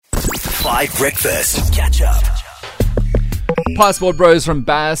5 Breakfast. Catch up. Passport Bros from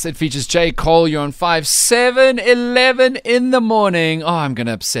Bass. It features J. Cole. You're on 5, 7, 11 in the morning. Oh, I'm going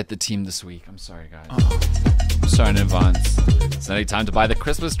to upset the team this week. I'm sorry, guys. I'm sorry in advance. It's nearly time to buy the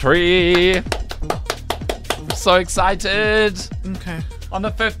Christmas tree. I'm so excited. Okay. On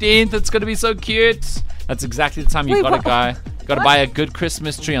the 15th, it's going to be so cute. That's exactly the time you got to buy a good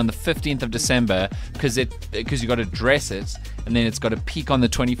Christmas tree on the 15th of December because you got to dress it, and then it's got to peak on the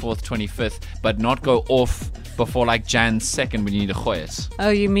 24th, 25th, but not go off before like Jan 2nd when you need to gooi it. Oh,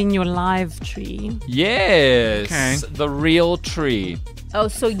 you mean your live tree? Yes. Okay. The real tree. Oh,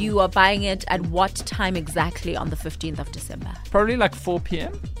 so you are buying it at what time exactly on the 15th of December? Probably like 4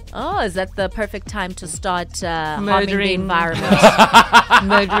 p.m. Oh, is that the perfect time to start harming the Murdering. environment?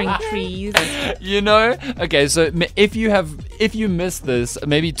 Murdering trees. You know? Okay, so if you missed this,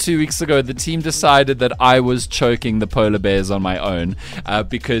 maybe 2 weeks ago, the team decided that I was choking the polar bears on my own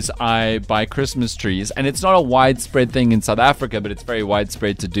because I buy Christmas trees. And it's not a widespread thing in South Africa, but it's very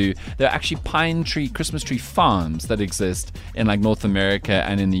widespread to do. There are actually Christmas tree farms that exist in like North America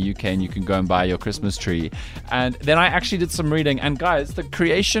and in the UK, and you can go and buy your Christmas tree. And then I actually did some reading, and guys, the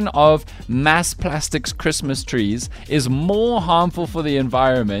creation of mass plastics Christmas trees is more harmful for the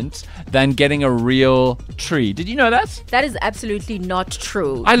environment than getting a real tree. Did you know that? That is absolutely not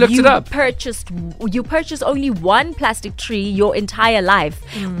true. I looked it up. You purchased only one plastic tree your entire life.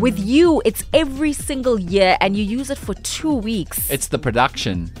 With you, it's every single year, and you use it for 2 weeks. It's the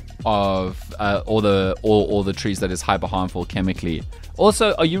production of all the trees that is hyper harmful chemically.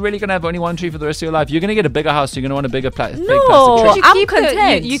 Also, are you really going to have only one tree for the rest of your life? You're going to get a bigger house, so you're going to want a big plastic tree. I'm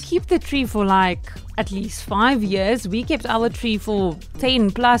content. You keep the tree for like at least 5 years. We kept our tree for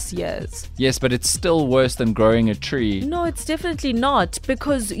 10 plus years. Yes, but it's still worse than growing a tree. No, it's definitely not,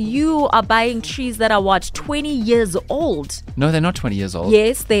 because you are buying trees that are 20 years old. No, they're not 20 years old.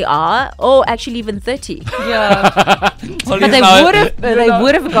 Yes, they are. Oh, actually even 30. Yeah. Well, But they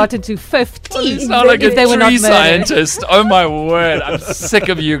would have gotten to 50 You sound like if a they were not tree murdered. scientist. Oh my word, I'm sick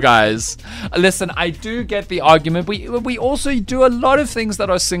of you guys. Listen, I do get the argument. We also do a lot of things that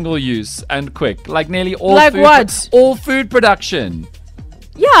are single use and quick, like nearly all Like food, what? all food production.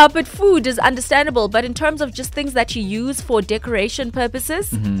 Yeah, but food is understandable. But in terms of just things that you use for decoration purposes,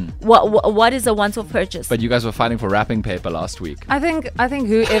 what is a once-off purchase? But you guys were fighting for wrapping paper last week. I think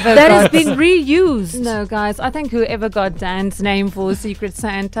whoever that got is being reused. No, guys, I think whoever got Dan's name for Secret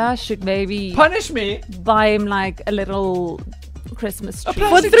Santa should maybe Punish me. buy him like a little Christmas tree.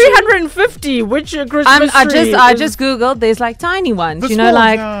 For 350, which Christmas I just googled. There's like tiny ones, The you know, small,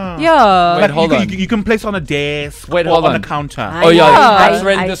 like yeah. Wait, Like hold on. you can place on a desk. Wait, or hold on on. the counter. Oh yeah, I- that's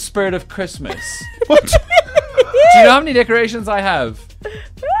really I- the spirit of Christmas. What? Do you know how many decorations I have?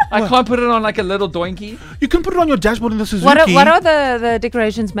 I can't put it on like a little doinky. You can put it on your dashboard in the Suzuki. what are the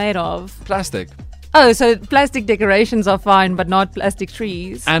decorations made of? Plastic Oh, so plastic decorations are fine, but not plastic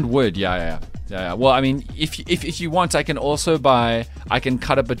trees. and wood. Yeah. Well, I mean, if you want, I can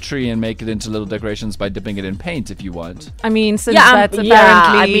cut up a tree and make it into little decorations by dipping it in paint if you want. I mean, since Yeah, that's apparently,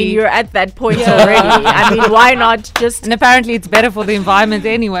 I mean, you're at that point already. I mean, why not just... and apparently it's better for the environment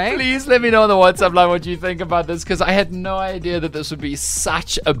anyway. Please let me know on the WhatsApp line what you think about this, because I had no idea that this would be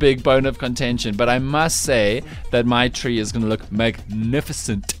such a big bone of contention. But I must say that my tree is going to look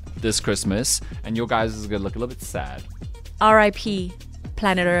magnificent this Christmas, and your guys is going to look a little bit sad. R.I.P.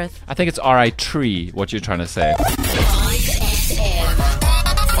 Planet Earth. I think it's R.I. Tree, what you're trying to say.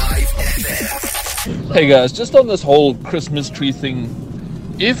 Hey guys, just on this whole Christmas tree thing,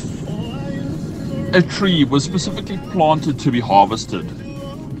 if a tree was specifically planted to be harvested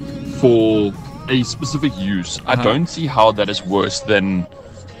for a specific use, I don't see how that is worse than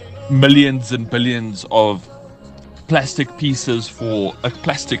millions and billions of plastic pieces for a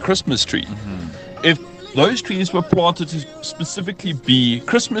plastic Christmas tree. If those trees were planted to specifically be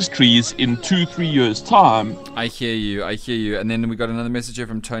Christmas trees in 2-3 years' time. I hear you. And then we got another message here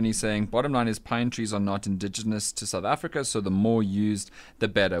from Tony saying, bottom line is pine trees are not indigenous to South Africa, so the more used, the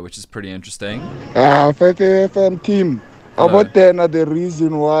better, which is pretty interesting. 5FM team, about 10 are the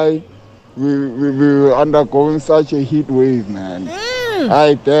reason why we undergoing such a heat wave, man.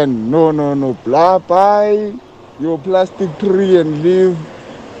 I then, no, blah, buy your plastic tree and leave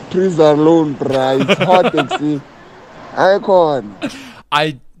trees alone, bro. It's hot, taxi. Icon.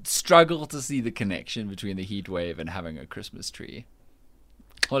 I struggle to see the connection between the heat wave and having a Christmas tree.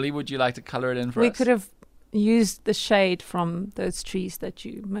 Holly, would you like to color it in for us? We could have used the shade from those trees that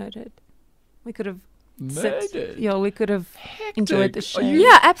you murdered. We could have Murdered? we could have enjoyed the Are shade. you-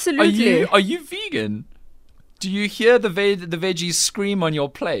 Yeah, absolutely. Are you vegan? Do you hear the veggies scream on your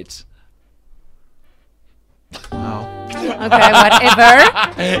plate? No. Okay,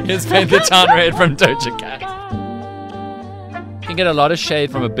 whatever. Here's Paint the Town Red from Doja Cat. You can get a lot of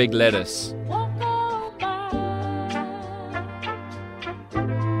shade from a big lettuce.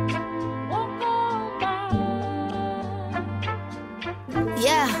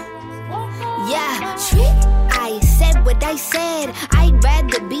 Yeah, I said what I said. I'd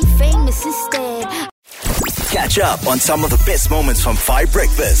rather be famous instead. Catch up on some of the best moments from 5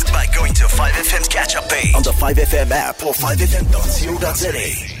 Breakfast by going to 5FM's catch-up page on the 5FM app or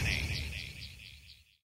 5FM.co.za.